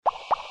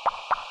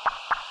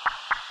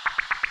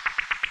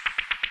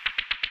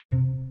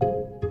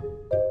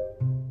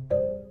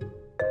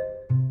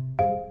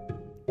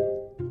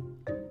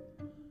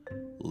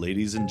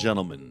Ladies and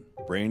gentlemen,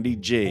 Brandy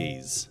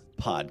J's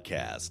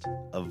podcast,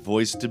 A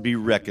Voice to Be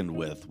Reckoned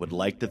With, would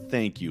like to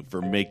thank you for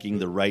making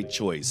the right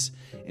choice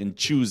in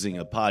choosing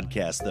a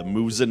podcast that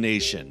moves a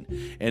nation.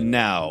 And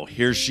now,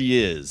 here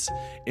she is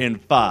in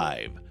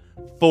 5,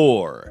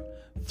 4,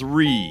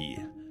 3,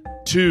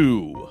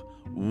 2,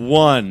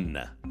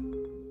 1.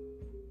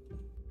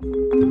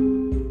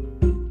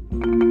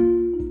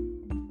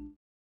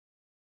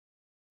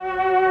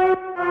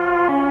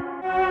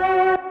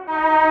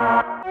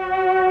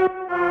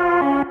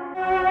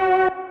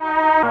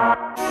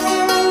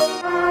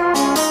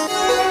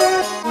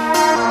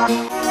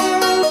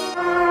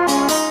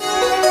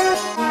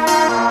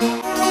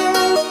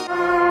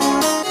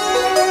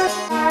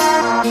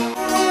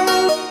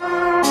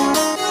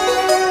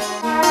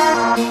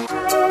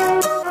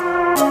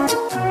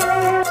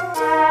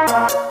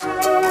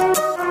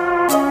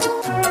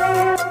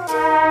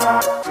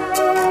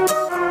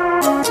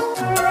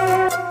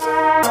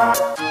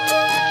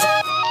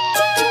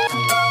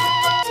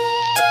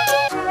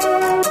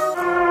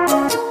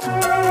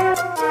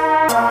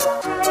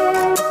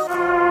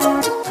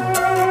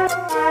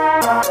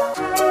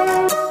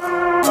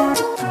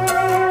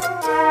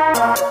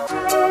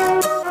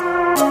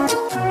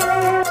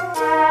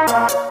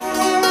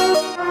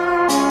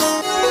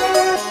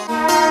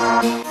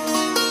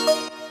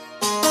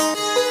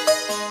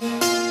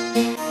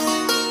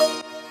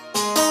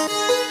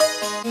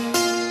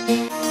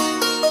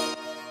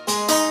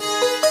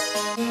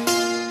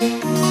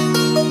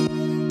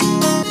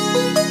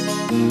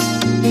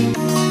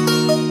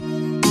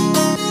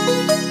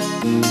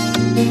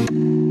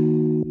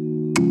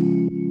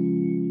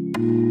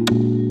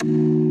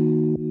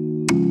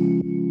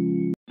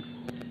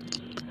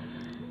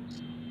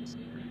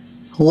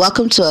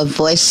 Welcome to A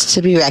Voice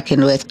to Be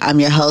Reckoned With. I'm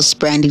your host,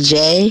 Brandy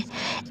J,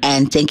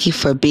 and thank you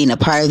for being a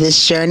part of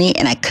this journey,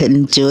 and I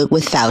couldn't do it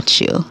without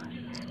you.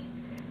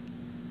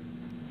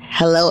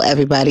 Hello,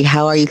 everybody.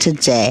 How are you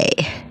today?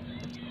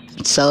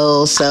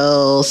 So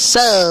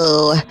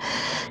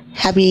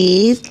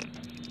happy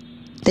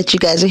that you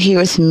guys are here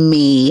with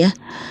me.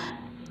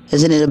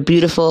 Isn't it a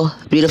beautiful,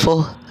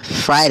 beautiful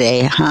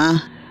Friday, huh?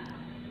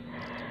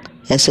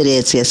 Yes, it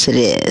is.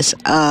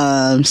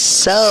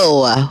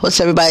 So what's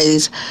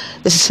everybody's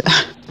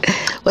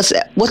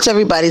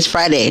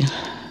Friday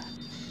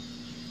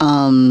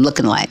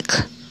looking like?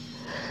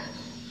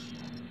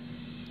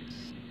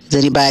 Is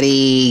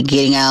anybody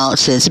getting out?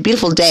 So it's a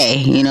beautiful day,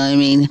 you know what I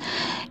mean?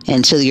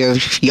 Into your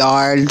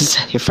yards,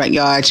 your front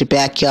yards, your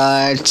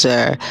backyards,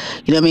 or,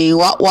 you know what I mean?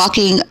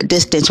 Walking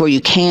distance where you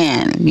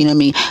can, you know what I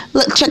mean?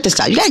 Look, check this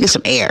out. You gotta get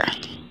some air.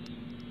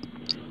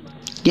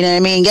 You know what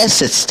I mean? Yes,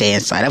 stay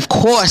inside. Of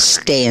course,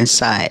 stay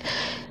inside.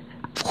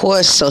 Of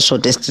course, social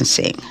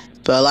distancing.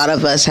 But a lot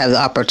of us have the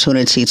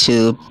opportunity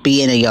to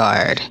be in a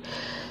yard,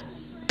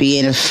 be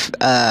in a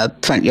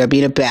front yard, be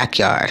in a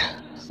backyard,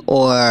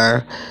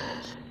 or,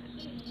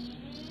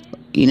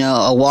 you know,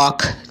 a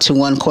walk to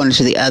one corner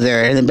to the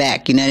other in the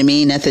back. You know what I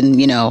mean? Nothing,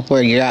 you know,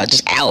 where you're out,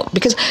 just out.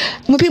 Because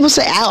when people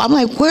say out, I'm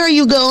like, where are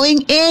you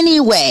going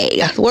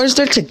anyway? Where's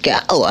there to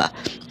go?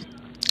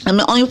 And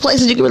the only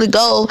places you can really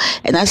go,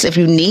 and that's if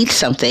you need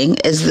something,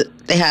 is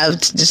that they have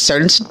just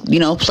certain, you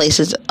know,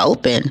 places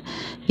open.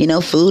 You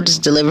know, food is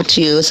delivered to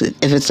you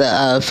if it's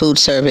a food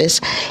service.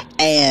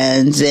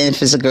 And then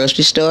if it's a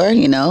grocery store,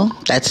 you know,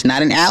 that's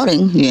not an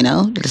outing, you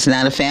know. It's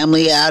not a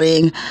family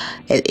outing.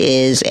 It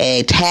is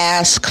a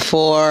task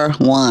for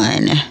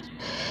one.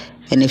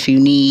 And if you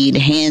need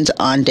hands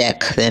on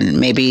deck, then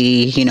maybe,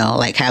 you know,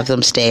 like have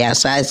them stay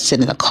outside, sit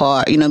in the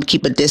car, you know,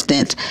 keep a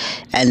distance,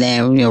 and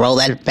then, you know, roll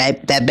that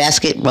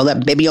basket, roll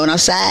that baby on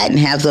outside and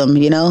have them,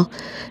 you know,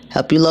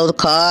 help you load the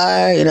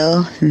car, you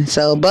know. And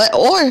so,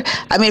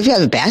 if you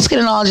have a basket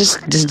and all,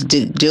 just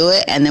do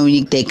it. And then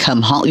when they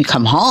come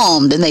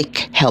home, then they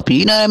help you,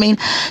 you know what I mean?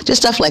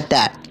 Just stuff like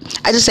that.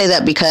 I just say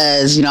that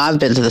because, you know, I've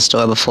been to the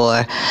store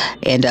before,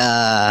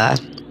 and,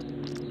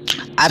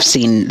 I've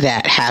seen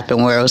that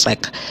happen where it was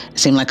like, it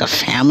seemed like a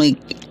family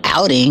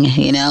outing,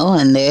 you know,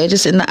 and they're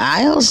just in the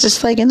aisles,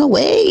 just like in the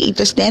way,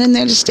 just standing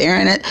there, just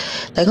staring at,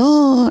 like,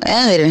 oh,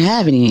 and they didn't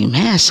have any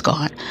mask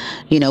on,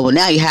 you know. Well,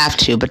 now you have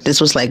to, but this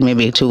was like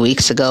maybe 2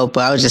 weeks ago.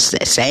 But I was just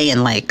saying,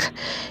 like,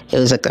 it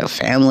was like a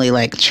family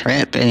like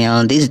trip, and, you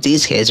know,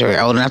 these kids are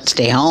old enough to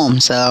stay home,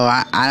 so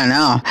I don't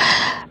know.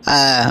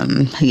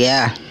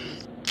 Yeah,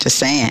 just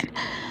saying.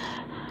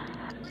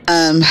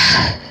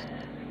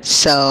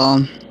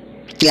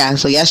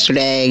 So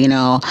yesterday, you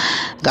know,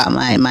 got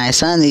my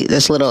son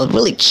this little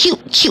really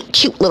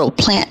cute little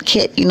plant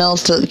kit, you know,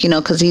 so, you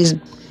know, because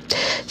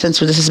since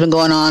this has been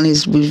going on,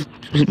 we've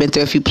been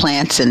through a few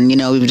plants, and, you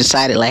know, we've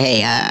decided, like,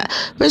 hey,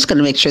 we're just going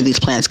to make sure these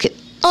plants get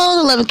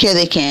all the love and care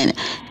they can.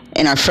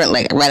 In our front,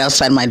 like right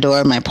outside my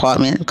door, my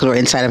apartment, because we're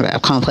inside of a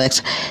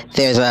complex,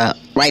 there's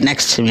right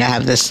next to me, I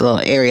have this little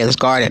area, this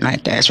garden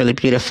right there. It's really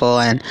beautiful,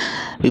 and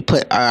we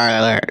put we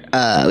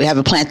have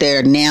a plant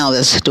there now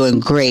that's doing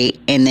great,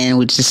 and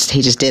then he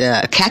just did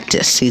a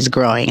cactus. He's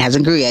growing,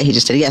 hasn't grew yet. He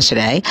just did it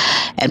yesterday,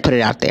 and put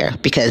it out there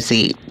because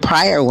the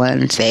prior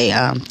ones, they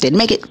didn't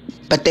make it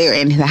but they're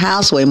in the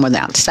house way more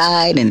than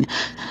outside, and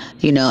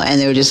and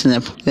they were just in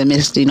the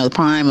midst, the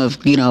prime of,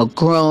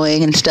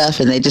 growing and stuff,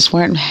 and they just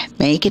weren't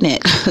making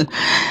it.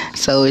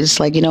 So it's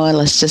like,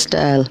 let's just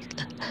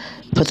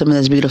put them in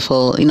this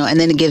beautiful, and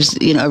then it gives,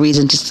 a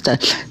reason just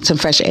some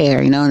fresh air,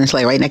 and it's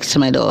like right next to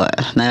my door,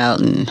 not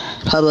out in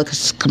public.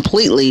 It's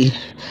completely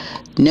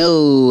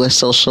no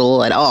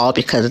social at all,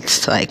 because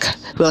it's like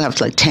we only have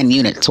like 10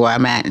 units where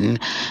I'm at, and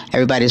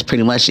everybody's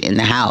pretty much in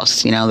the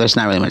house. There's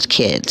not really much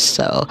kids,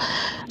 so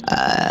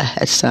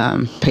it's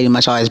pretty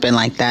much always been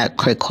like that,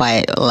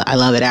 quiet. I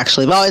love it,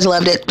 actually. I've always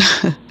loved it.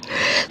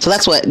 So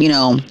that's what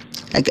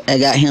I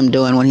got him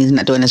doing when he's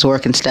not doing his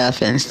work and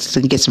stuff, and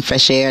to get some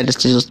fresh air,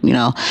 just to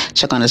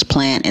check on his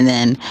plant, and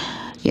then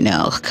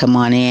come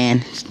on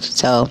in.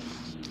 So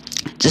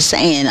just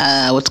saying,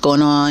 what's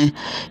going on?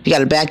 If you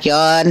got a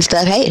backyard and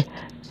stuff, hey,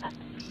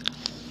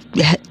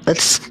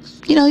 let's,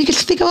 you can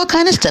think of all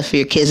kind of stuff for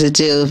your kids to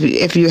do.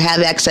 If you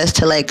have access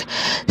to like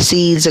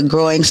seeds or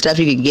growing stuff,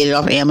 you can get it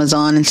off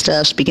Amazon and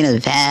stuff. Speaking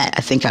of that,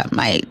 I think I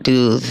might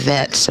do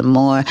that some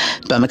more,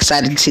 but I'm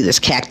excited to see this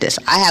cactus.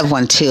 I have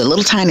one too, a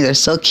little tiny. They're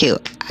so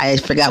cute. I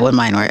forgot what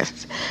mine were.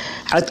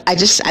 I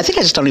think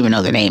I just don't even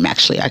know their name,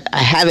 actually. I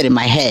have it in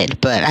my head,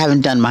 but I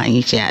haven't done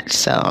mine yet,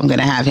 so I'm going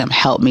to have him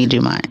help me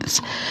do mine.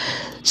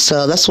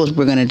 So that's what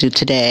we're going to do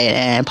today,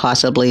 and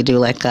possibly do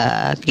like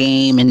a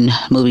game and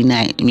movie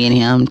night, me and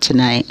him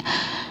tonight.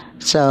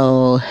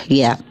 So,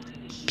 yeah.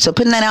 So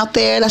putting that out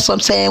there, that's what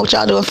I'm saying. What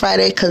y'all doing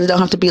Friday? Because it don't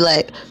have to be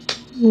like,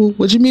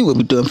 what do you mean what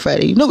we doing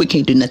Friday? We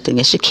can't do nothing.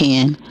 Yes, you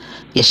can.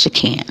 Yes, you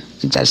can.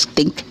 You just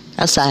think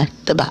outside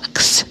the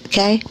box,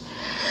 okay?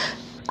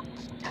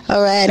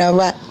 All right.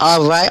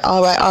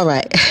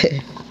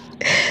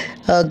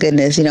 Oh,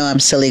 goodness. I'm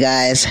silly,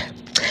 guys.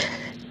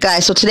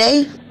 Guys, so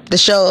today, the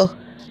show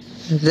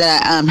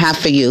that I have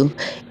for you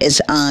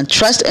is on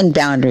trust and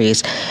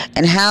boundaries,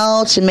 and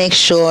how to make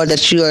sure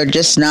that you are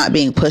just not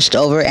being pushed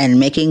over and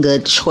making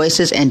good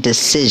choices and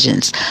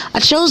decisions.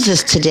 I chose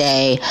this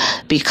today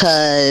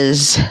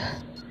because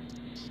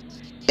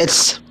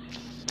it's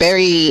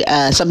very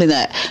something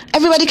that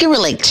everybody can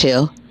relate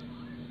to,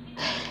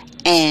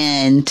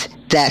 and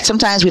that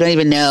sometimes we don't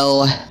even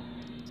know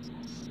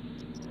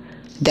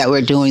that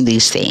we're doing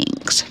these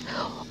things,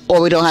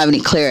 or we don't have any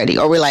clarity,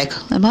 or we're like,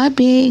 am I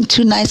being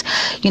too nice?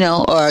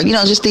 Or,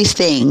 just these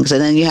things. And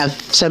then you have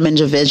some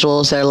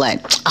individuals that are like,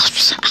 oh,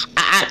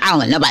 I don't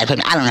let nobody put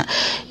me, I don't know.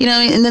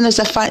 And then there's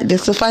a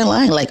fine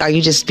line. Like, are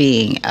you just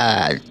being,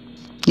 hard,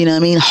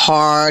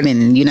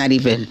 and you're not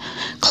even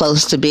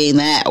close to being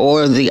that,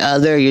 or the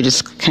other, you're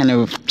just kind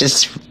of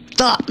just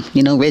stop,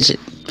 rigid,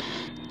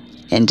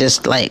 and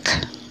just like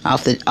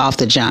off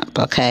the jump.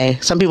 Okay.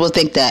 Some people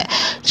think that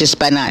just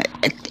by not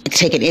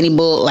taking any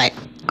bull, like,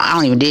 I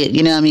don't even did,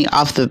 they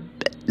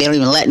don't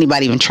even let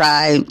anybody even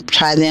try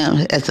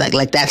them. It's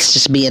like that's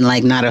just being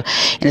like not and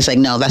it's like,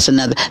 no, that's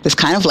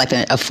kind of like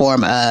a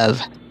form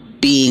of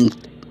being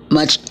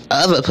much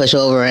of a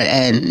pushover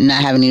and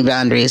not having any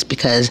boundaries,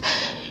 because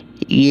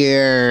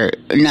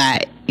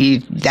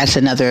that's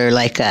another,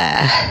 like,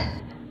 I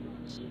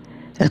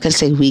was gonna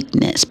say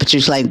weakness, but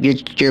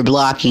you're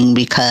blocking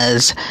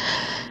because,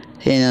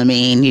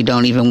 you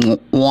don't even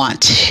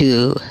want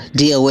to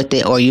deal with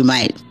it, or you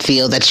might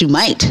feel that you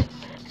might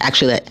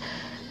actually let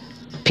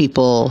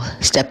people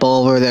step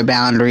over their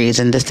boundaries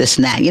and this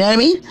and that. You know what I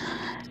mean?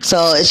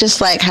 So it's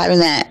just like having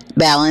that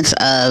balance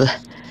of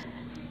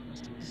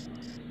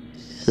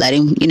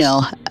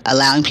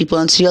allowing people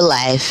into your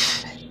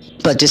life,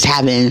 but just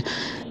having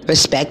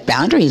respect,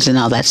 boundaries, and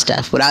all that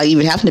stuff, without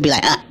even having to be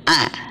like,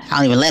 I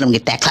don't even let them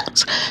get that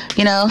close.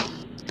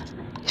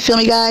 Feel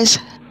me, guys?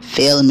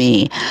 Feel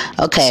me.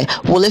 Okay.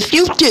 Well, if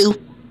you do,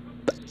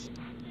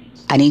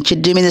 I need you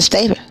to do me this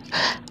favor.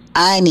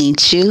 I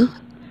need you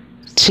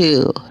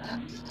to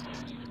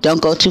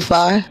don't go too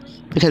far,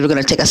 because we're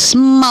going to take a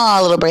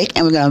small little break,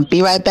 and we're going to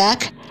be right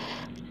back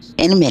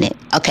in a minute.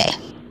 Okay.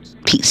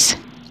 Peace.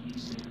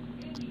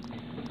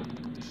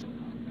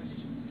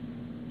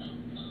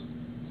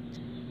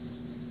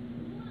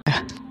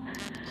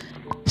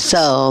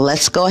 So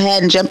let's go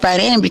ahead and jump right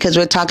in, because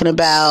we're talking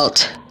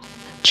about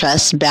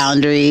trust,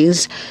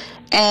 boundaries,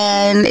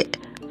 and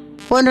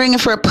wondering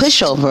if we're a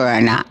pushover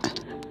or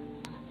not.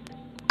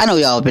 I know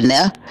y'all have been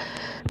there.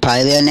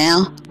 Probably there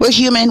now. We're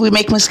human. We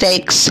make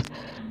mistakes.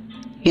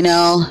 We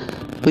do.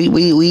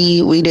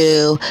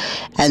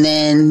 And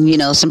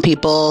then, some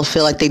people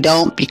feel like they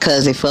don't,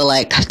 because they feel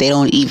like they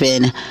don't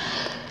even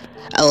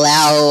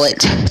allow it.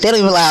 They don't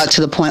even allow it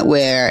to the point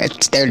where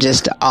they're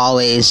just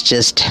always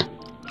just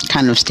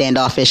kind of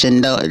standoffish,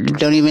 and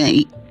don't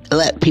even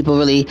let people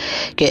really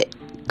get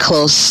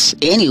close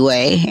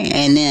anyway.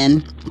 And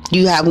then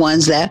you have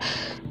ones that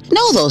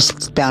know those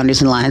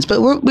boundaries and lines,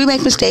 but we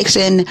make mistakes,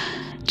 and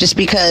just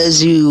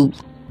because you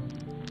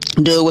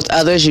do it with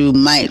others, you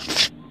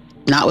might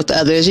not with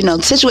others.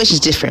 The situation's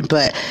different,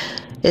 but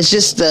it's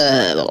just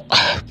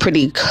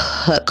pretty.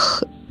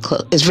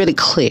 It's really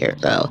clear,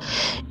 though.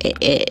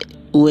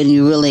 When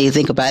you really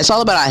think about it, it's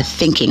all about our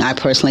thinking. I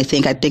personally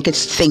think. I think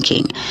it's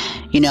thinking.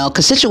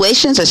 Because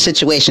situations are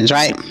situations,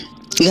 right?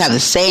 You have the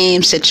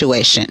same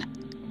situation,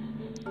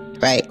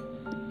 right?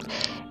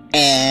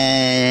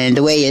 And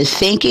the way you're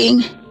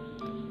thinking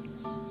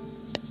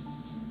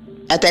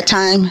at that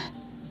time,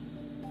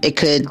 it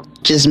could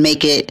just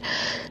make it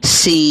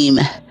seem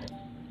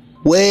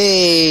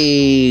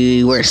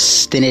way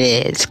worse than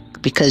it is,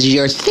 because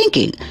your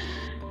thinking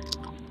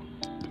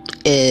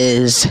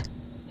is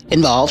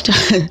involved.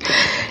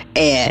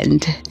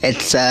 And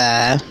it's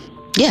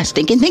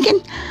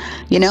thinking,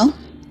 you know.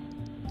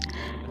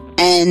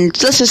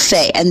 And let's just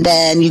say, and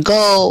then you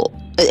go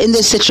in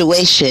this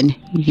situation,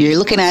 you're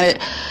looking at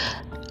it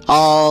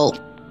all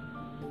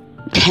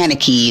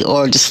panicky,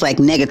 or just like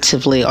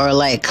negatively, or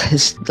like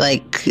it's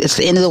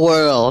the end of the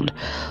world,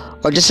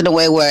 or just in a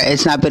way where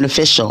it's not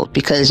beneficial.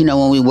 Because, you know,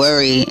 when we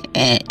worry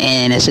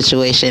in a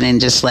situation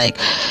and just like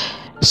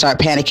start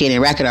panicking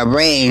and racking our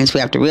brains, we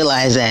have to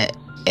realize that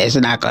it's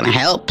not going to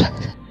help.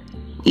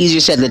 Easier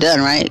said than done,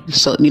 right?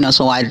 So, you know,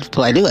 so why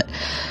do it?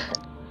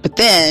 But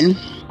then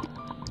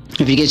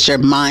if you get your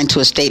mind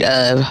to a state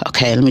of,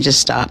 okay, let me just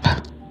stop.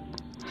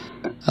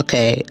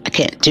 Okay, I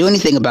can't do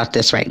anything about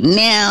this right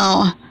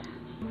now,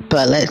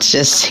 but let's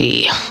just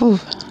see. Whew.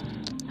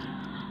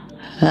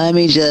 Let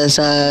me just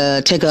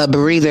take a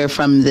breather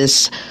from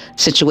this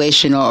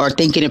situation, or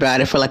thinking about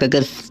it for like a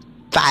good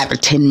 5 or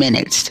 10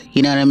 minutes.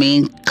 You know what I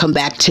mean? Come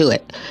back to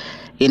it.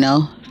 You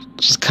know,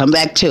 just come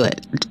back to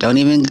it. Don't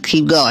even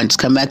keep going. Just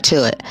come back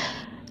to it.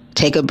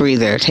 Take a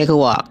breather. Take a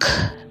walk.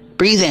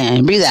 Breathe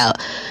in, breathe out.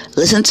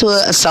 Listen to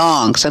a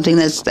song, something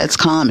that's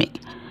calming.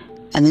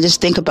 And then just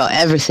think about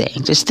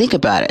everything. Just think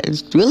about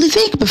it. Really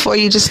think before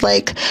you just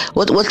like,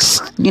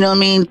 what's, you know what I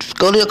mean?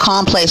 Go to a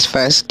calm place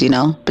first, you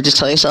know, but just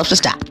tell yourself to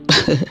stop.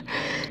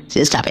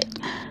 Just stop it.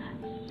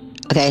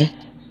 Okay?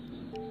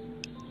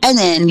 And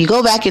then you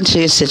go back into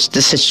the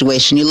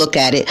situation. You look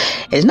at it.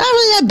 It's not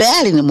really that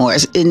bad anymore.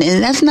 And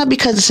that's not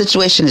because the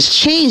situation has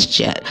changed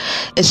yet.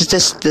 It's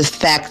just the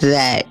fact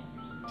that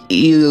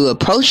you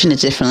approaching it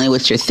differently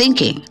with your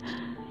thinking.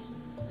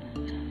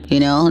 You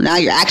know, now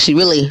you're actually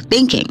really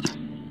thinking.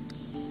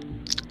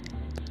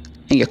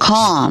 And you're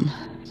calm.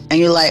 And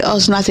you're like, oh,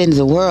 it's not the end of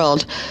the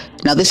world.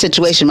 Now, this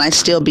situation might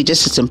still be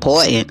just as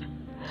important.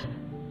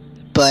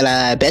 But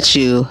I bet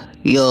you'll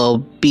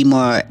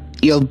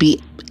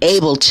be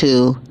able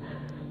to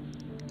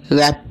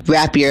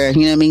wrap your,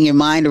 you know what I mean, your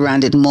mind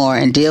around it more,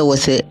 and deal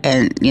with it,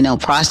 and, you know,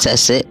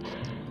 process it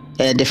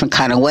in a different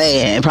kind of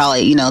way, and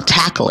probably, you know,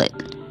 tackle it.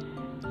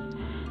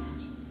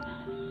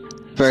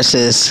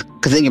 Versus,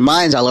 because then your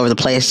mind's all over the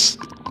place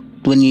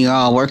when you're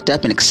all worked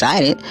up and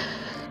excited,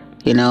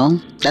 you know.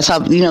 That's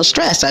how, you know,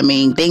 stress. I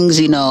mean, things,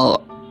 you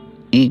know,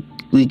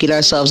 we get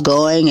ourselves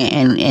going,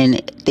 and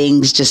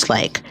things just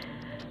like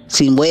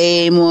seem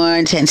way more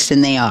intense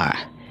than they are.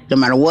 No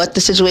matter what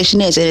the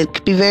situation is, and it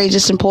could be very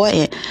just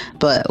important.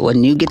 But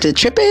when you get to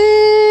tripping,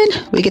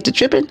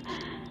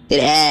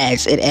 it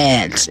adds.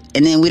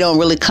 And then we don't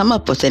really come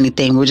up with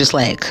anything. We're just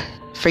like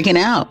freaking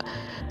out.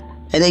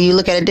 And then you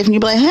look at it different, you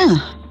be like, huh.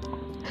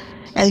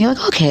 And you're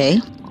like, okay,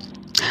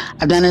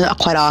 I've done it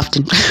quite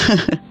often.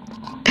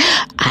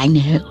 I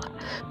know.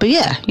 But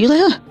yeah, you're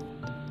like, huh.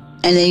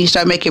 And then you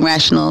start making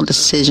rational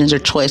decisions or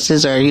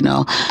choices, or, you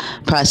know,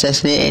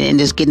 processing it and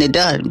just getting it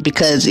done.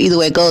 Because either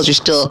way it goes, you're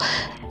still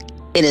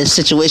in a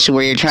situation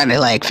where you're trying to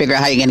like figure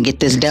out how you're going to get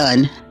this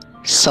done.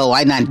 So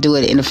why not do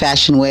it in a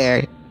fashion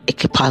where it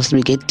could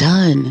possibly get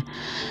done,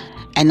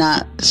 and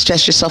not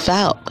stress yourself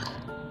out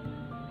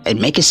and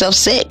make yourself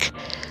sick,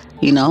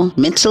 you know,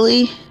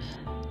 mentally.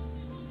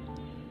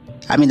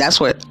 I mean,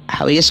 that's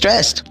how we get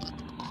stressed,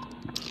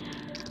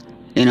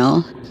 you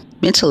know,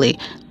 mentally.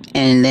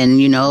 And then,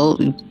 you know,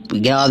 we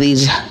get all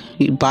these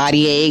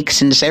body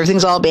aches, and just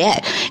everything's all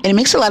bad. And it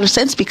makes a lot of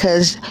sense,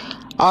 because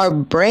our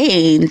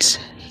brains,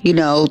 you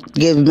know,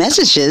 give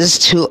messages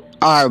to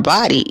our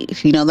body.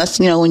 You know, that's,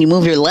 you know, when you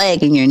move your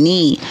leg and your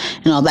knee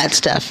and all that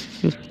stuff,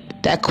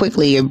 that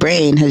quickly your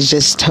brain has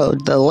just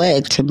told the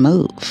leg to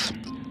move.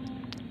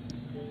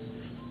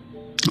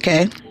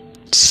 Okay?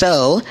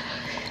 So,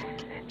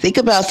 think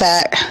about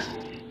that.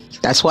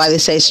 That's why they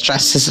say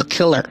stress is a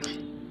killer.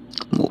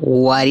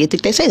 Why do you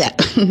think they say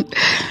that?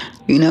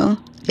 You know,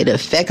 it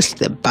affects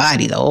the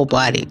body, the whole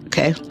body,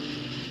 okay?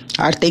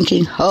 Our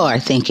thinking.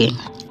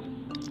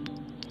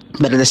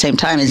 But at the same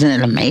time, isn't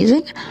it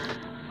amazing?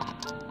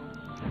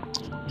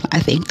 I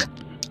think.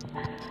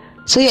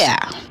 So yeah.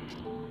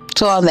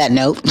 So on that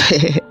note,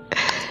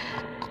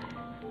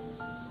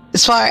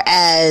 as far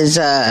as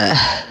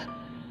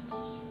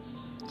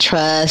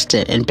trust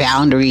and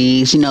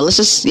boundaries, you know, let's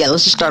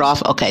just start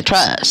off. Okay,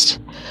 trust.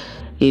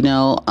 You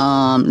know,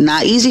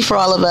 not easy for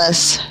all of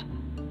us,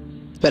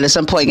 but at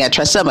some point you gotta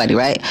trust somebody,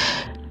 right?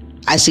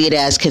 I see it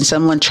as, can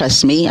someone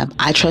trust me? Am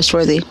I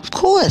trustworthy? Of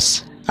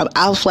course.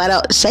 I'll flat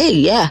out say,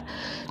 yeah.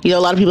 You know,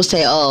 a lot of people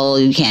say, oh,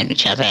 you can't be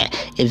trusted.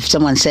 If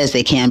someone says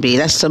they can be,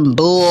 that's some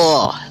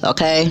bull,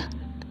 okay?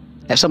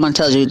 If someone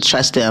tells you to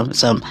trust them,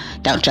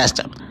 don't trust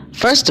them.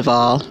 First of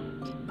all,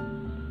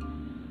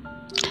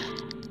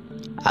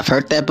 I've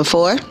heard that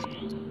before.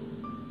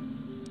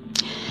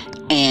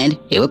 hand,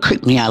 it would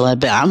creep me out a little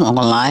bit. I'm not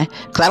gonna lie,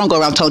 because I don't go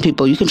around telling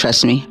people you can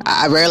trust me.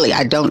 I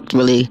don't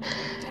really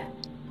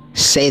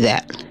say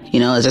that. You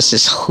know, that's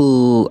just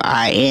who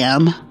I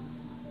am.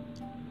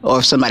 Or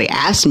if somebody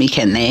asks me,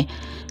 can they?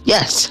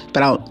 Yes,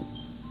 but I don't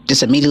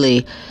just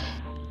immediately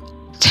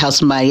tell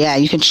somebody, yeah,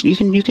 you can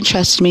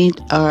trust me.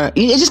 Or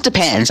it just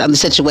depends on the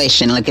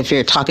situation. Like if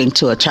you're talking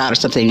to a child or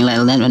something, you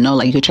let them know,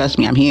 like, you can trust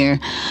me, I'm here.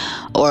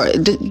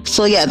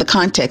 So yeah, the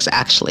context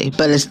actually.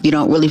 But it's, you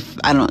don't really,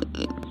 I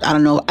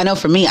don't know. I know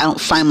for me, I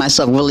don't find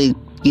myself really,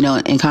 you know,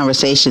 in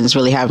conversations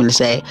really having to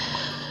say,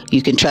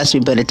 you can trust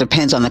me, but it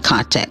depends on the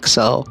context.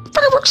 So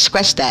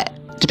scratch that.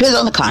 Depends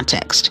on the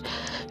context.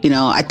 You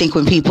know, I think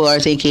when people are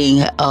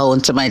thinking, oh,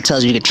 when somebody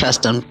tells you can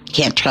trust them, you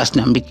can't trust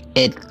them,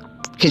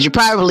 because you're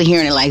probably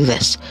hearing it like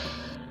this.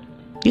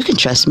 You can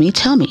trust me,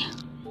 tell me.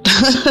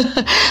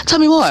 Tell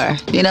me more,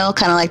 you know,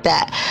 kind of like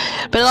that.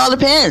 But it all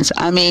depends.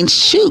 I mean,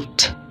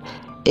 shoot.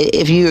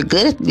 If you're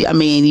good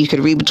you could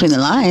read between the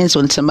lines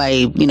when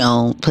somebody, you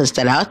know, puts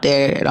that out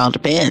there. It all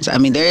depends. I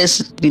mean, there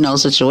is, you know,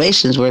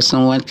 situations where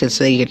someone could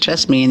say you can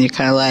trust me and you're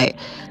kind of like,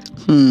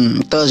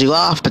 throws you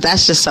off. But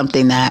that's just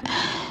something that,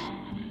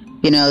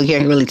 you know, you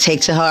can't really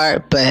take to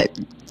heart, but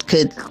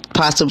could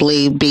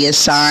possibly be a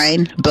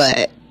sign.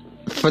 But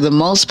for the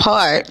most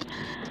part,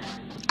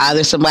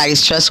 either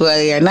somebody's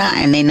trustworthy or not,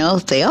 and they know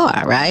if they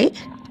are, right?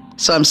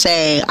 So I'm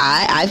saying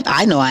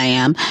I know I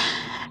am.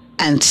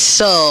 And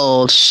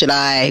so should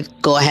I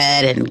go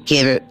ahead and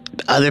give it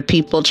other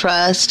people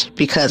trust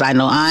because I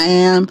know I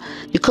am?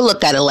 You could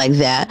look at it like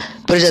that,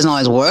 but it doesn't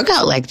always work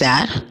out like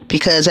that.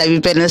 Because have you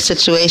been in a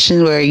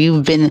situation where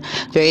you've been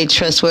very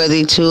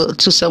trustworthy to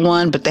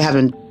someone, but they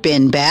haven't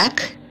been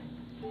back?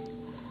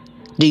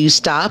 Do you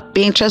stop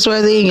being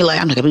trustworthy and you're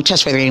like, I'm not going to be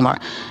trustworthy anymore?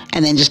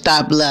 And then just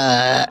stop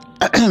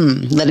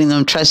letting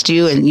them trust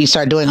you and you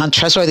start doing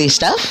untrustworthy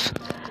stuff?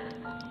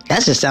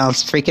 That just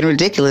sounds freaking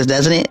ridiculous,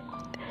 doesn't it?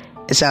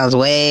 It sounds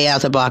way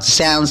out the box. It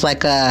sounds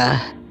like I'll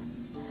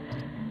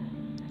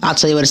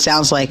tell you what it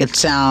sounds like.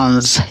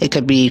 It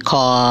could be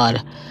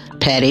called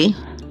petty,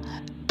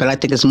 but I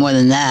think it's more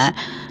than that.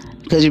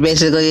 Because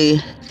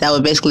that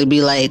would basically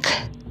be like,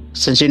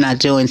 since you're not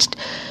doing,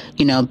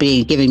 you know,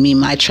 giving me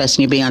my trust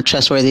and you're being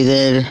untrustworthy,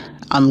 then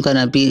I'm going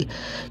to be,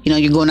 you know,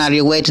 you're going out of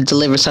your way to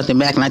deliver something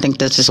back. And I think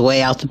that's just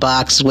way out the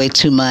box, way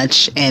too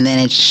much. And then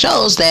it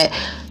shows that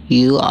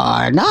you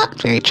are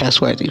not very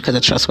trustworthy, because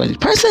a trustworthy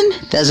person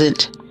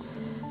doesn't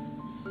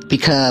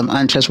become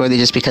untrustworthy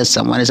just because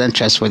someone is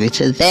untrustworthy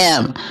to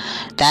them.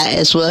 That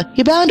is where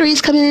your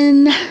boundaries come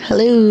in.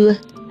 Hello.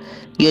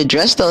 You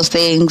address those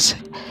things.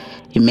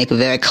 You make it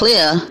very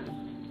clear.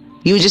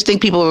 You would just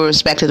think people will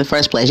respect in the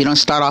first place. You don't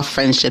start off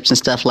friendships and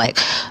stuff like,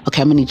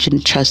 okay, I'm going to need you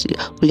to trust you.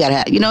 We got to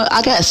have, you know,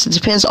 I guess it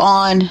depends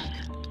on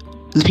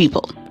the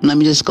people. Let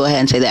me just go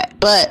ahead and say that.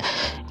 But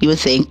you would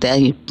think that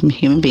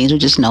human beings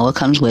would just know what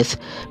comes with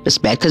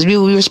respect. Because if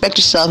you respect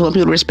yourself, when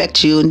people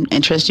respect you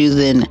and trust you,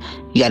 then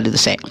you got to do the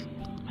same.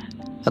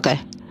 Okay?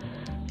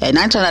 And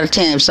 9 times out of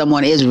 10, if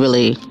someone is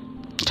really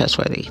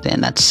trustworthy,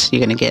 then you're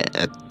going to get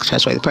a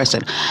trustworthy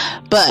person.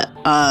 But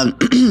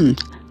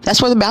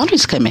that's where the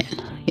boundaries come in,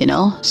 you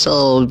know?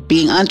 So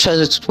being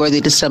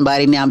untrustworthy to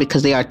somebody now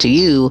because they are to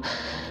you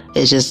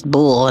is just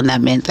bull. And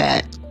that meant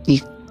that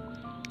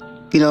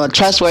you know, a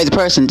trustworthy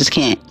person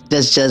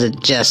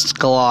doesn't just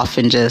go off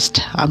and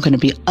I'm going to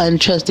be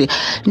untrustworthy.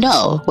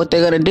 No, what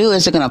they're going to do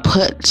is they're going to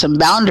put some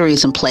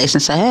boundaries in place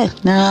and say, hey,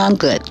 no, I'm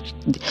good.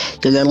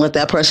 You're going to let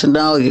that person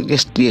know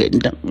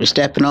you're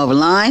stepping over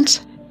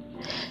lines,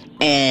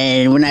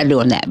 and we're not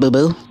doing that,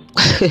 boo-boo.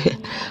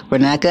 We're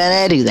not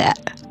going to do that.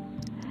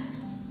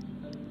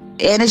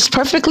 And it's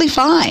perfectly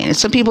fine. And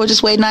some people are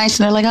just way nice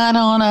and they're like, I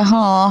don't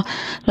want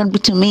to be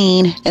too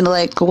mean. And they're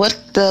like, what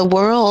the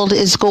world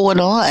is going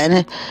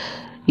on?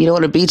 You don't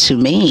want to be too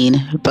mean,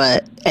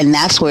 and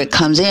that's where it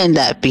comes in,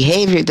 that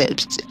behavior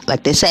that,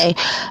 like they say,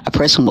 a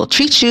person will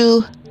treat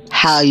you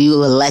how you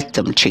will let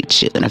them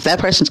treat you. And if that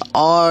person's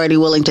already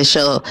willing to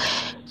show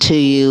to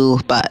you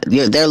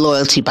their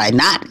loyalty by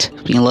not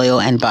being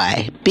loyal and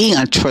by being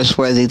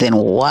untrustworthy, then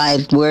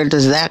where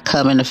does that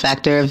come in the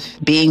factor of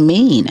being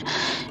mean?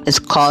 It's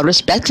called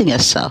respecting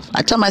yourself.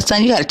 I tell my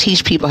son, you got to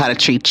teach people how to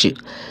treat you,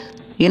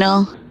 you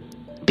know?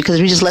 Because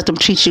if you just let them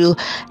treat you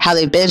how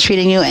they've been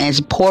treating you and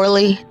it's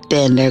poorly,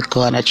 then they're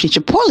going to treat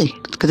you poorly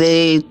because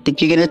they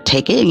think you're going to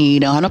take it and you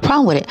don't have no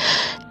problem with it.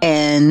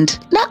 And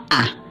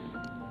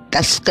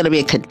that's going to be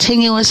a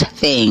continuous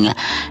thing,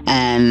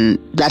 and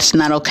that's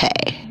not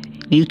okay.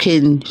 You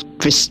can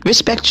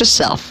respect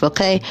yourself,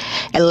 okay?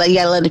 And you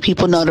got to let the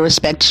people know to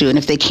respect you. And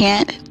if they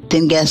can't,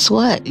 then guess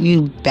what?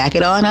 You back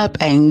it on up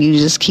and you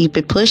just keep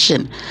it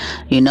pushing.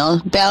 You know,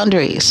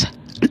 boundaries.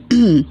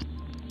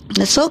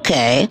 It's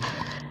okay.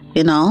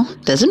 You know,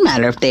 doesn't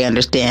matter if they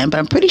understand, but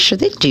I'm pretty sure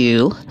they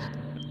do.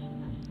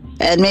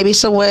 And maybe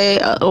some way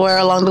or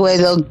along the way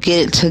they'll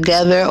get it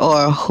together,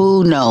 or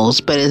who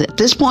knows. But at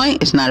this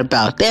point, it's not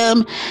about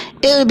them.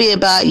 It'll be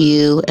about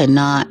you and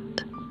not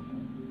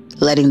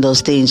letting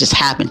those things just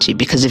happen to you.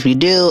 Because if you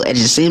do, it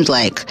just seems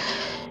like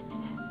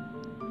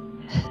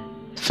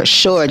for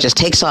sure just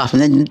takes off,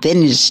 and then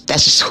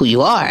that's just who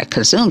you are. It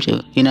consumes you.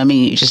 You know what I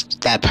mean? You're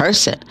just that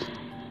person,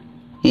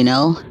 you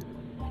know?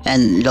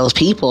 And those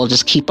people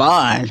just keep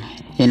on,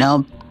 you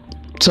know?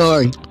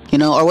 Sorry, you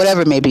know, or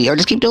whatever it may be, or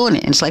just keep doing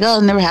it. And it's like, oh,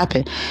 it never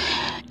happened.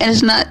 And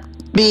it's not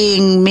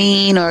being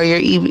mean, or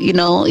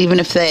even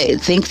if they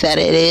think that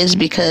it is,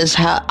 because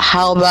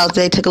how about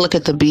they take a look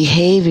at the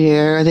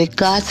behavior they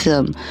got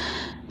them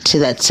to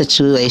that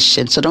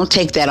situation. So don't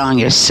take that on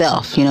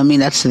yourself. You know what I mean?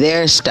 That's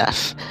their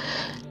stuff,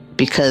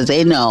 because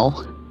they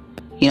know,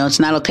 you know, it's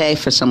not okay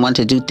for someone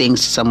to do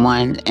things to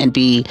someone and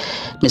be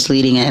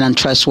misleading and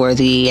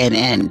untrustworthy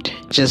and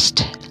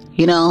just,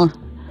 you know,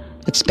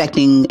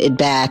 expecting it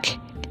back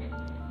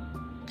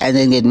and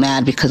then get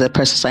mad because that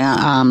person's like,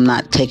 I'm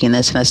not taking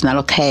this and that's not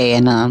okay,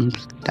 and I'm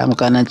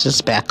gonna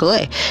just back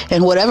away.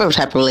 And whatever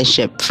type of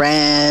relationship,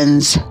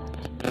 friends,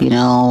 you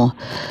know,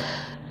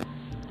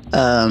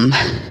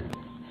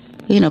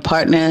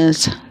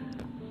 partners.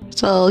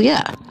 So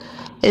yeah,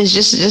 it's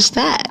just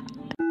that.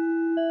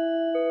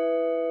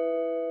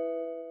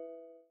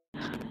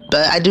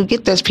 But I do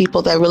get there's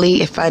people that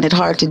really find it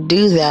hard to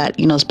do that,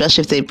 you know,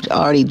 especially if they've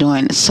already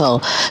doing it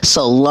so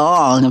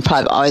long and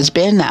probably always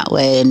been that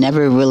way and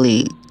never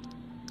really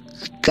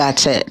got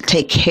to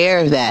take care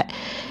of that,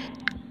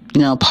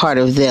 you know, part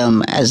of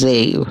them as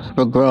they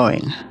were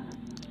growing.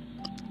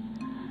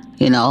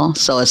 You know,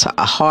 so it's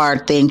a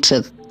hard thing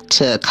to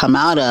come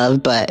out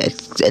of, but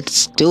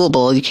it's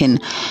doable. You can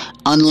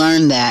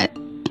unlearn that.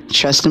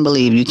 Trust and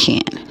believe you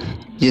can.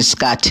 You just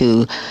got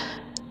to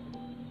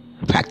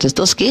practice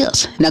those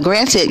skills. Now,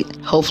 granted,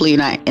 hopefully you're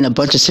not in a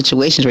bunch of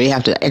situations where you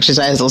have to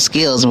exercise those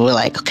skills and we're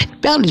like, okay,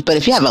 boundaries. But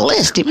if you have a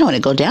list, you might want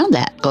to go down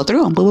that, go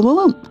through them, boom, boom,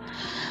 boom, boom.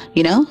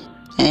 You know,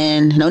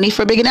 and no need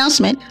for a big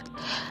announcement.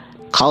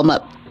 Call them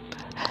up.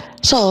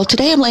 So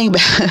today I'm laying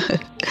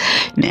back.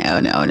 No.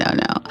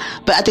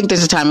 But I think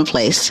there's a time and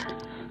place.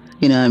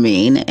 You know what I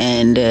mean?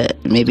 And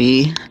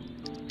maybe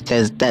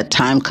there's that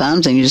time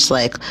comes and you're just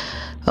like,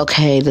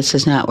 okay, this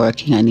is not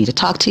working. I need to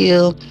talk to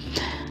you.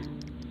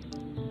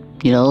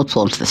 You know,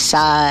 pull them to the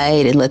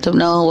side and let them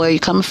know where you're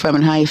coming from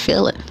and how you're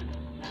feeling.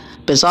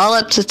 But it's all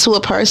up to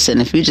a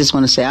person. If you just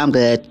want to say, I'm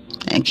good,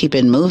 and keep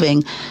it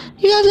moving,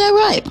 you have that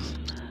right.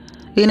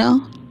 You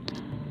know?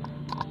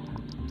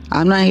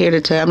 I'm not here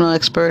to tell you, I'm no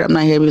expert. I'm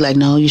not here to be like,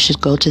 no, you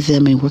should go to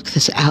them and work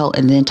this out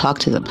and then talk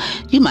to them.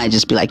 You might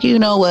just be like, you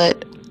know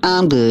what?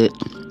 I'm good.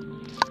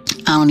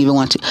 I don't even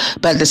want to.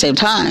 But at the same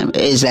time,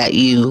 is that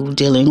you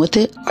dealing with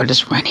it or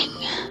just running?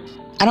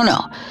 I don't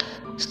know.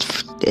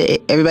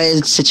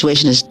 Everybody's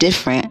situation is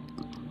different,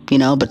 you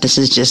know, but this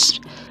is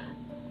just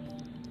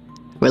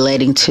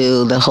relating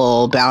to the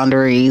whole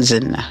boundaries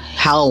and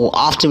how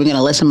often we're going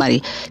to let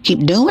somebody keep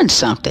doing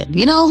something.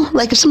 You know,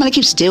 like if somebody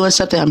keeps doing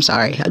something, I'm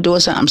sorry. I'm doing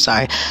something, I'm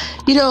sorry.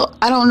 You know,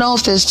 I don't know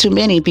if there's too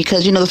many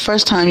because, you know, the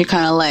first time you're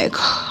kind of like,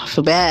 oh, I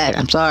feel bad,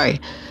 I'm sorry,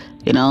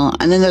 you know,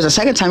 and then there's a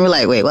second time you're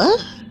like, wait,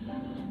 what?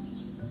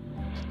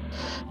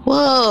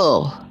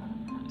 Whoa.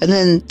 And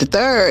then the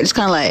third, it's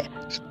kind of like,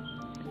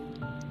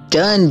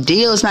 done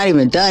deal. It's not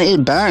even done.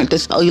 It's burnt.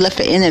 You left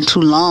it in there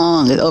too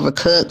long. It's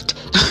overcooked.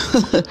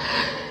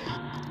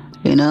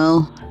 You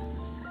know,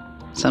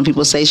 some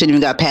people say you shouldn't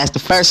even got past the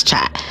first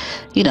shot.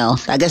 You know,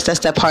 I guess that's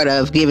that part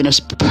of giving a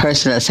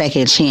person a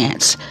second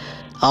chance.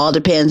 All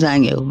depends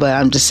on you. But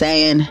I'm just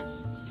saying,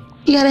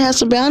 you got to have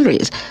some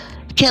boundaries.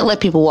 You can't let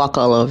people walk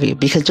all over you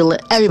because you'll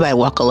let everybody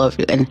walk all over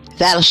you. And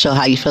that'll show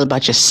how you feel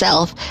about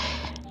yourself.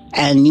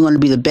 And you want to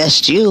be the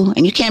best you.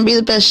 And you can't be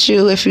the best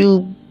you if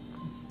you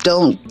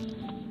don't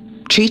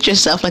treat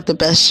yourself like the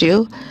best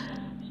you.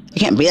 You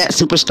can't be that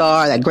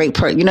superstar, that great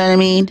person. You know what I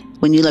mean?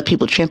 When you let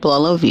people trample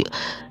all over you.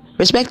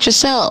 Respect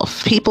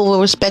yourself. People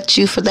will respect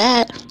you for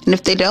that. And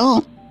if they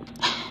don't,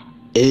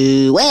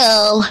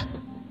 well.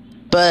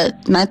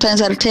 But 9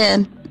 times out of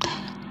 10,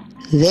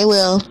 they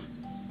will.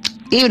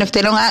 Even if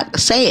they don't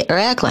say it or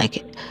act like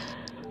it.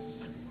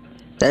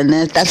 Then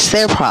that's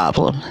their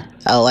problem.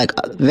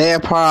 Their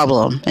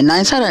problem. And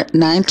 9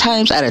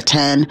 times out of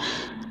 10,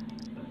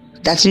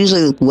 that's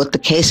usually what the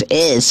case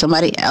is.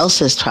 Somebody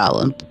else's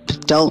problem.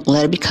 Don't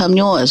let it become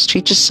yours.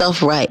 Treat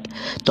yourself right.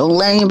 Don't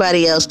let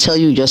anybody else tell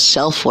you your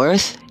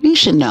self-worth. You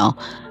should know.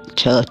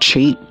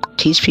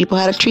 Teach people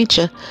how to treat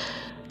you.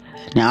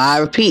 Now I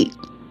repeat.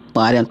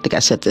 Well, I don't think I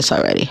said this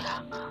already.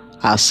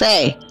 I'll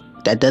say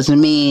that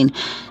doesn't mean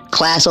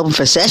class open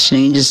for session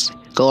and you just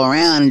go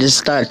around and just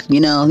start, you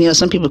know,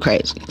 some people are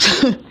crazy.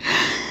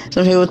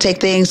 Some people take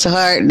things to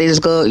heart. They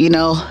just go,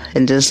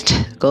 and just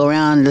go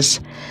around and just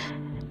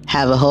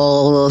have a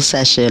whole little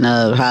session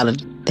of how to...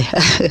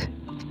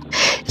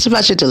 It's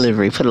about your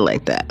delivery, put it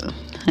like that,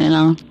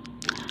 Because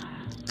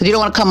you don't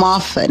want to come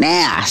off an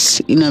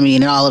ass, you know what I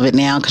mean, and all of it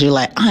now, because you're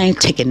like, I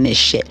ain't taking this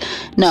shit.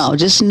 No,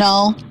 just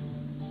know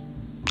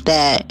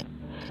that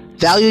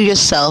value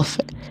yourself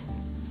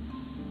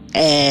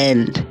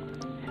and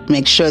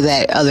make sure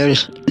that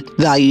others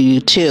value you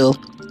too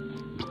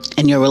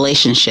in your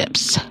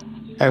relationships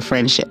or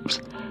friendships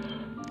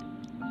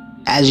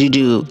as you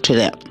do to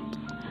them.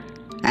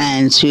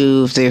 And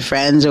to their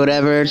friends or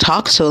whatever,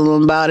 talk to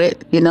them about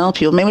it. You know,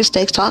 people make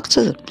mistakes, talk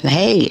to them.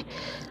 Hey,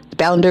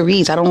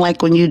 boundaries. I don't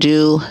like when you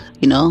do,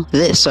 you know,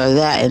 this or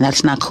that, and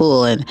that's not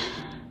cool. And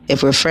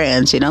if we're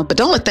friends, you know, but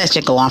don't let that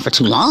shit go on for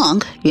too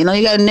long. You know,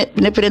 you got to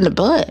nip it in the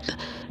bud.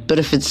 But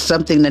if it's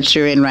something that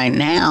you're in right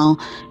now,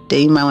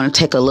 then you might want to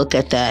take a look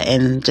at that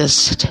and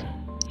just,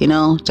 you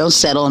know, don't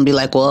settle and be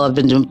like, well, I've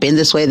been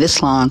this way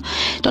this long.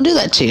 Don't do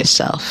that to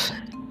yourself.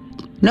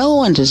 No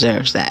one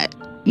deserves that.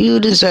 You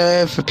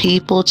deserve for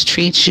people to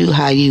treat you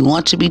how you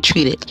want to be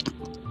treated.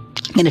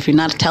 And if you're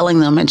not telling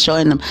them and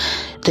showing them,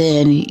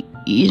 then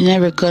you're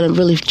never going to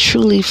really,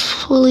 truly,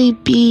 fully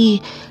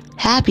be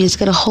happy. It's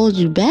going to hold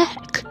you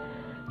back.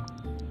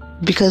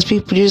 Because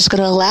you're just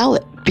going to allow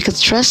it.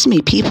 Because trust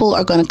me, people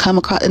are going to come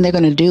across and they're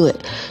going to do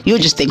it. You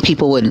would just think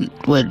people would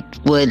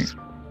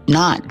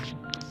not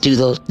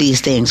do these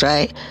things,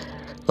 right?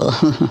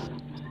 Well,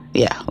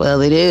 yeah, well,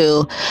 they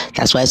do.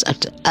 That's why it's up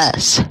to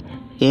us,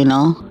 you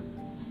know?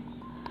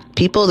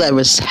 People that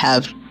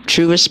have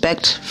true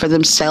respect for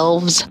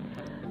themselves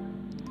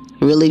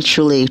really,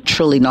 truly,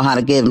 truly know how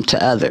to give them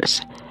to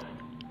others.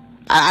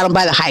 I don't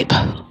buy the hype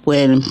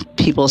when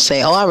people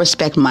say, oh, I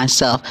respect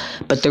myself,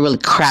 but they're really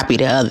crappy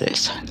to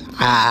others.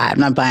 I'm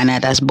not buying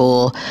that. That's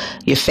bull.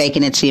 You're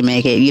faking it till you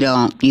make it. You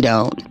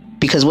don't.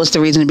 Because what's the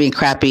reason of being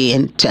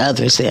crappy to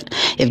others then?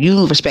 If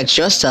you respect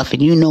yourself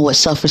and you know what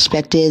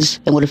self-respect is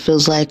and what it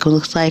feels like, what it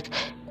looks like,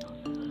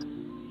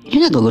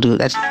 you're not going to do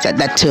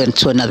that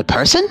to another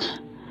person,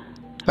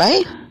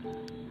 right?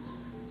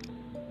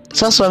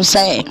 So that's what I'm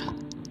saying.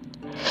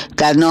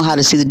 Got to know how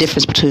to see the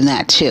difference between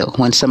that too.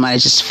 When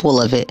somebody's just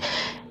full of it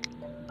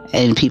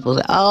and people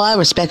say, oh, I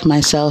respect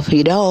myself.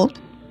 You don't.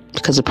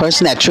 Because the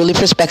person that truly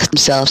respects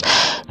themselves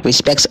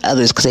respects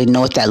others because they know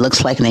what that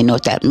looks like and they know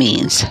what that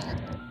means.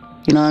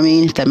 You know what I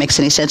mean? If that makes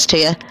any sense to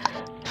you?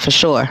 For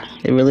sure.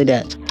 It really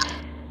does.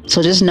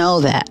 So just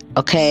know that,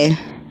 okay?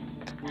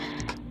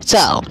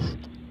 So,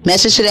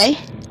 message today.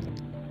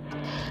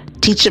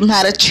 Teach them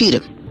how to treat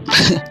them.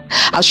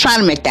 I was trying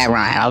to make that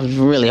rhyme. I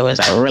really was.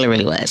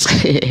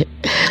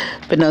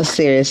 But no,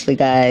 seriously,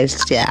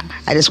 guys. Yeah,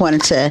 I just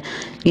wanted to,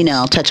 you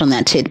know, touch on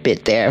that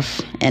tidbit there,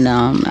 and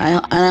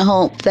I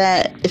hope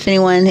that if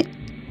anyone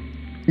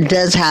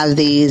does have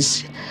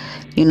these,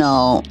 you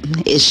know,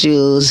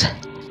 issues,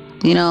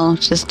 you know,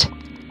 just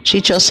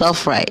treat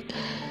yourself right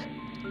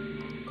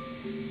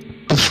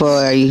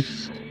before you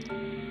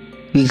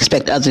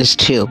expect others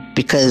to,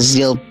 because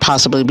you'll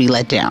possibly be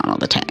let down all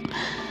the time.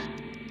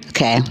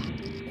 Okay.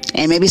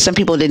 And maybe some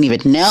people didn't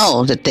even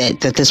know that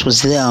this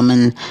was them,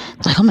 and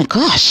like, oh my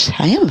gosh,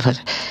 I am. But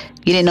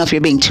you didn't know if you're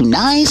being too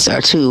nice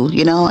or too,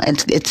 you know.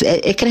 And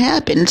it can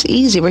happen. It's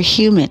easy. We're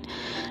human,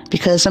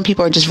 because some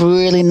people are just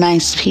really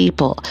nice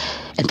people,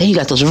 and then you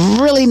got those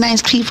really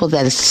nice people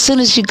that as soon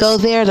as you go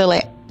there, they're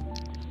like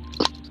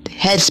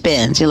head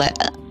spins. You're like,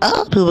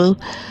 oh, boo boo.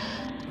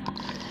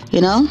 You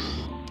know,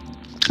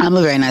 I'm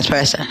a very nice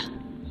person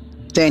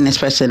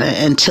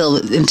until.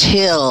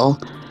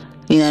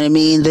 You know what I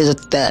mean? There's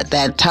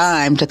that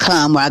time to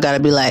come where I gotta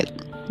be like,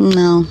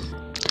 no,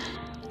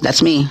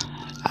 that's me.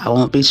 I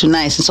won't be too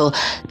nice. And so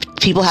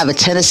people have a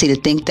tendency to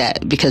think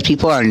that because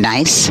people are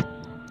nice,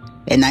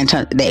 and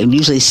they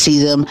usually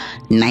see them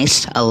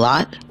nice a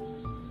lot,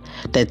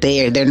 that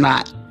they're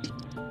not.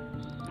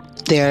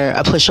 They're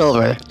a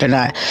pushover. They're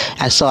not.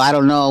 And so I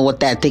don't know where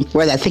that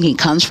thinking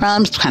comes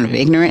from. It's kind of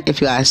ignorant,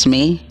 if you ask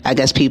me. I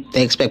guess they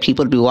expect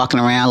people to be walking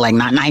around like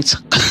not nice.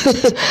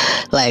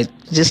 Like,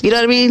 just, you know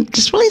what I mean?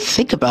 Just really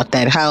think about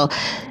that. How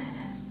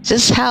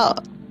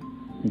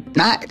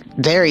not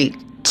very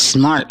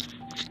smart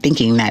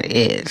thinking that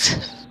is,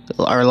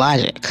 or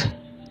logic,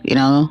 you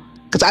know?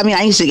 Because, I mean,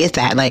 I used to get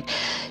that. Like,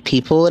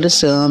 people would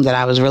assume that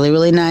I was really,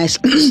 really nice,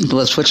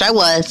 which I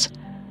was.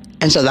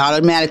 And so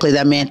automatically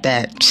that meant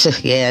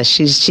that, yeah,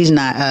 she's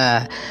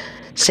not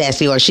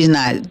sassy, or she's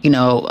not, you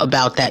know,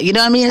 about that. You know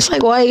what I mean? It's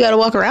like, why you got to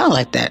walk around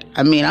like that?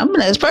 I mean, I'm a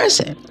nice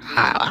person.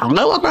 I don't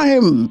got to walk around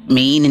here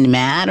mean and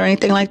mad or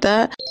anything like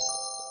that.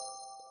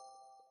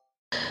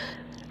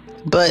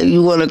 But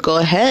you want to go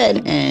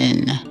ahead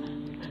and,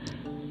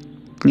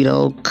 you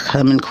know,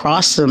 come and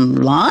cross some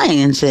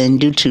lines and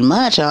do too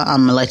much, I'm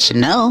going to let you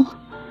know.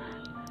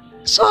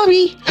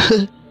 Sorry.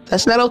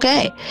 That's not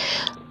okay.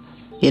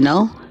 You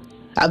know?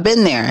 I've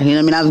been there. You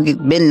know what I mean?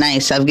 I've been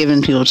nice. I've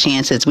given people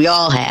chances. We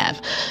all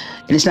have.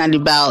 And it's not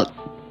about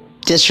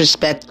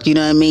disrespect, you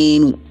know what I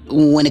mean?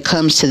 When it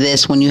comes to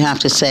this, when you have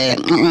to say,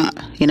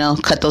 you know,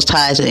 cut those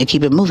ties and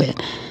keep it moving.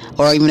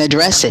 Or even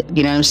address it.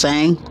 You know what I'm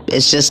saying?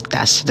 It's just,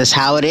 that's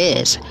how it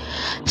is.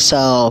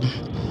 So,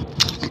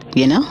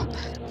 you know?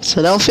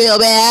 So don't feel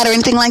bad or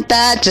anything like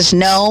that. Just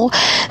know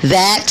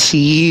that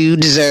you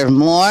deserve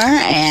more,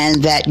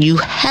 and that you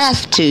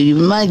have to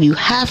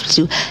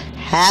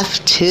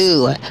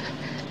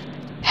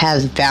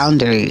have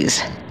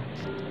boundaries.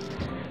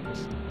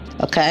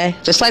 Okay?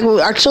 Just like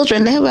our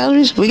children, they have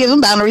boundaries. We give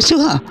them boundaries too,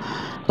 huh?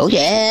 Oh,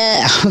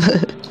 yeah.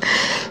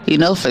 You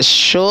know, for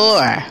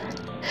sure.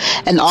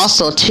 And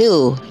also,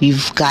 too,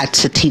 you've got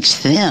to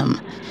teach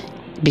them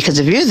Because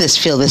if you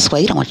feel this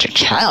way, you don't want your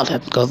child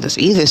to go this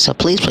either. So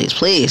please, please,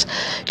 please,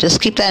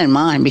 just keep that in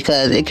mind,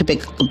 because it could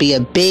be a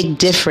big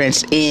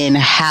difference in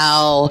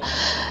how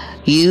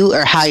you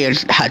or how your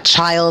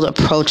child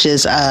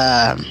approaches,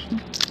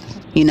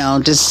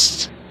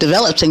 just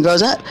develops and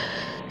grows up.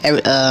 A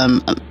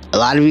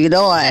lot of you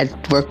know I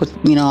work with,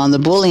 on the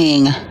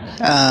bullying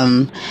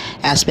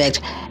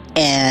aspect,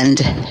 and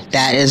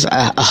that is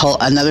a whole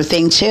another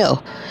thing too.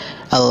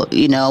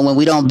 When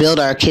we don't build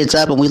our kids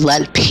up and we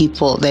let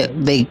people,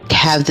 they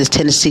have this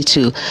tendency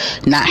to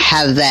not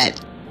have that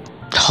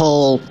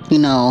whole,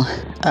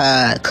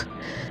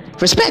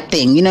 respect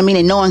thing,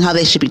 and knowing how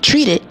they should be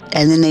treated.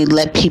 And then they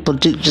let people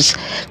just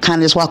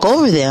walk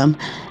over them.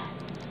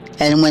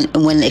 And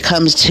when it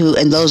comes to,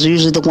 and those are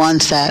usually the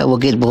ones that will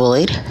get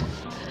bullied,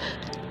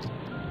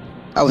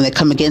 or when they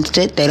come against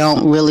it, they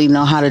don't really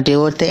know how to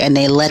deal with it, and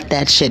they let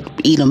that shit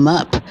eat them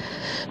up.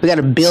 We got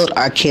to build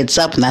our kids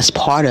up, and that's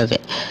part of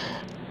it.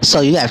 So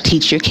you got to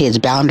teach your kids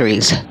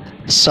boundaries.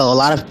 So a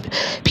lot of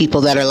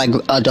people that are like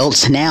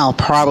adults now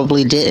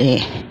probably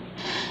didn't.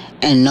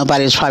 And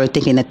nobody was probably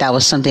thinking that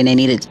was something they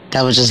needed.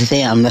 That was just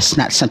them. That's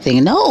not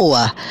something.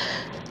 No.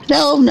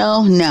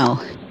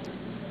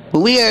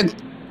 When we are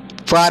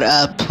brought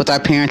up with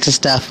our parents and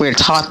stuff, we're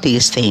taught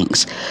these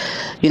things.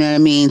 You know what I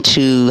mean?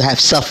 To have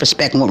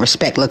self-respect and what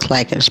respect looks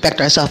like. And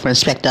respect ourselves and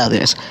respect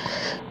others.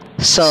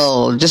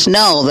 So just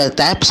know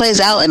that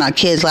plays out in our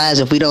kids' lives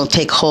if we don't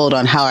take hold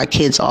on how our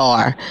kids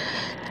are.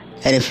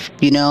 And if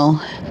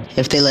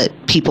they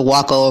let people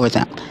walk over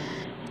them,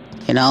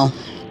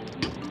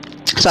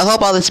 So I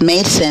hope all this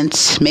made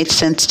sense. Made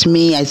sense to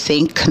me, I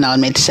think. No, it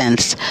made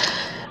sense.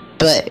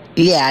 But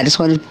yeah, I just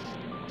want to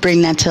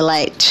bring that to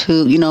light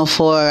to,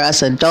 for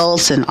us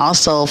adults and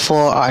also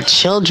for our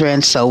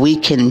children, so we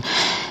can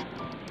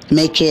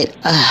make it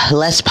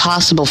less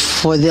possible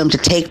for them to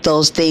take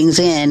those things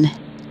in.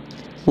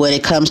 When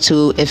it comes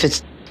to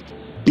if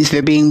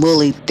they're being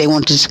bullied, they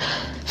won't just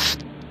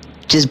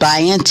buy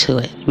into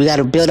it. We got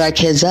to build our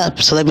kids up,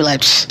 so they'll be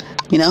like,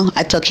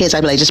 I tell kids, I'd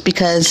be like, just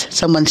because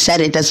someone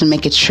said it doesn't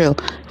make it true,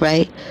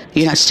 right?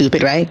 You're not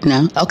stupid, right?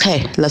 No.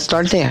 Okay, let's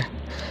start there.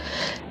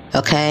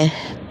 Okay,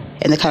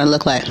 and they kind of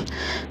look like,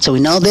 so we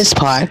know this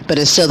part, but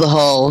it's still the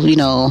whole,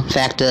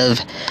 fact of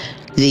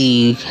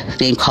the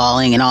name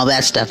calling and all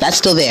that stuff. That's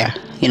still there.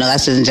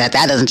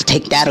 That doesn't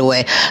take that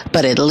away,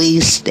 but at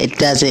least it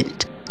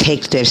doesn't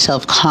take their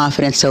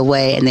self-confidence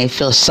away, and they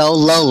feel so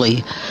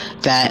lowly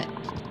that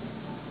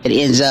it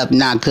ends up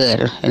not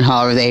good, and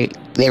however they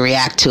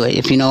react to it,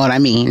 if you know what I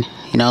mean.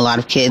 A lot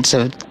of kids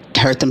have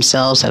hurt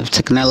themselves, have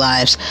taken their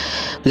lives.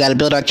 We got to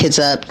build our kids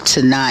up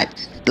to not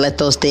let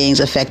those things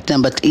affect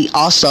them, but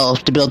also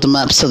to build them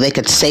up so they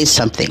could say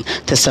something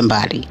to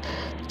somebody.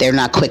 They're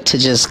not quick to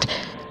just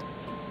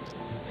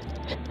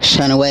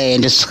shun away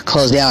and just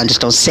close down and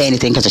just don't say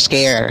anything because they're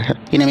scared.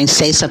 You know what I mean?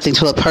 Say something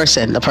to a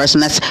person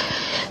that's,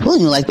 can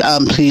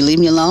you leave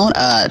me alone?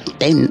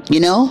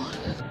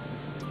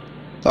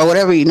 Or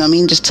whatever,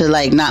 just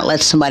to not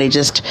let somebody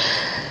just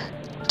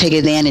take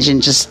advantage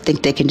and just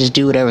think they can just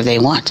do whatever they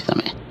want.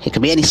 It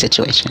could be any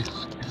situation.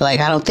 I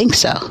don't think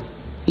so.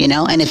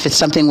 And if it's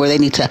something where they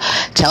need to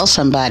tell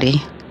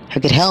somebody or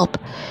get help,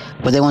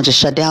 where they won't just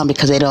shut down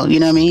because they don't,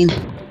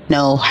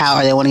 know how,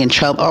 or they want to get in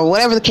trouble, or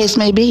whatever the case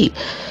may be.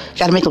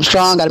 Got to make them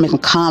strong, got to make them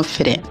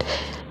confident.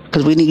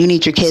 Because you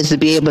need your kids to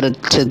be able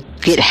to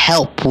get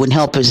help when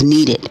help is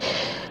needed.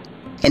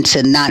 And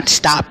to not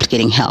stop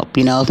getting help.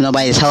 If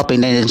nobody's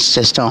helping, then it's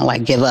just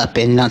don't give up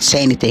and not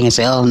say anything and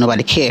say, oh,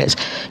 nobody cares.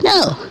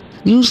 No,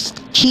 you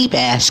keep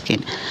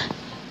asking.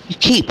 You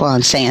keep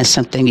on saying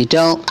something. You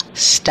don't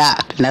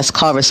stop. And that's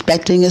called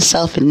respecting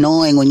yourself and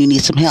knowing when you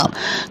need some help.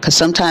 Because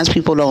sometimes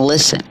people don't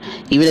listen.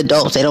 Even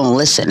adults, they don't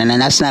listen. And then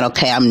that's not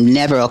okay. I'm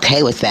never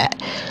okay with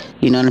that.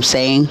 You know what I'm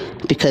saying?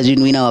 Because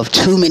we know of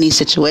too many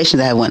situations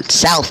that went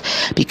south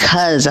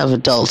because of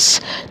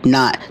adults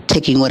not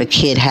taking what a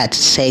kid had to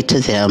say to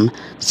them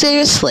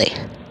seriously.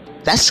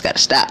 That's got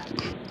to stop.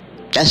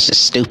 That's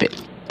just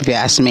stupid, if you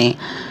ask me.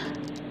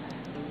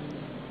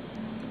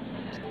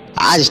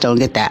 I just don't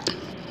get that.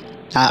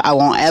 I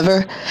won't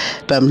ever.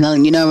 But I'm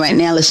telling you right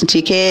now, listen to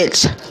your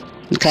kids.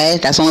 Okay?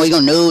 That's the only way you're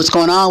going to know what's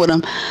going on with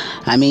them.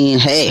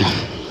 Hey,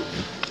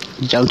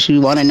 don't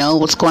you want to know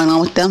what's going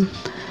on with them?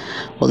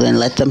 Well, then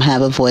let them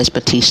have a voice,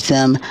 but teach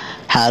them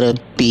how to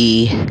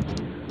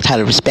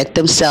respect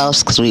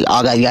themselves, because you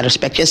got to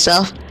respect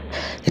yourself,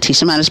 and teach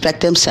them how to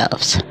respect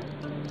themselves.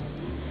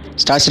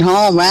 Starts at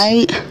home,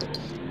 right?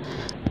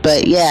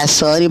 But yeah,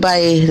 so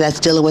anybody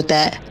that's dealing with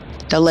that,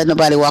 don't let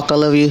nobody walk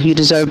all over you. You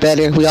deserve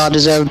better. We all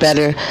deserve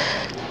better.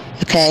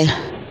 Okay?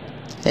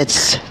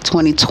 It's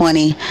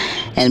 2020,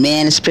 and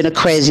man, it's been a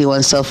crazy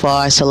one so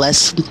far. So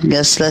let's go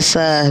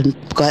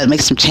ahead and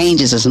make some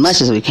changes as much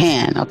as we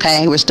can.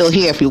 Okay, we're still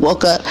here. If you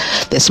woke up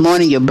this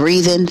morning, you're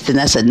breathing, then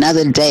that's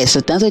another day. It's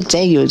another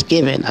day you're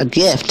given a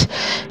gift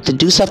to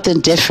do something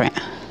different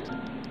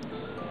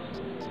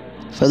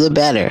for the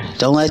better.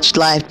 Don't let your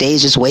life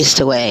days just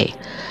waste away.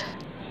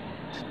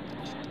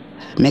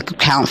 Make them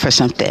count for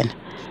something.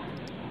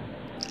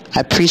 I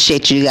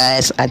appreciate you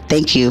guys. I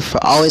thank you for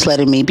always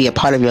letting me be a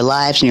part of your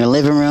lives and your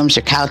living rooms,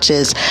 your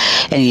couches,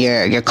 and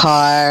your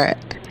car.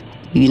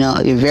 You know,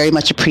 you're very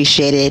much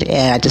appreciated,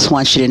 and I just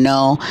want you to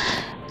know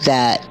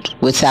that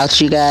without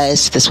you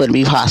guys, this wouldn't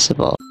be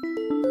possible.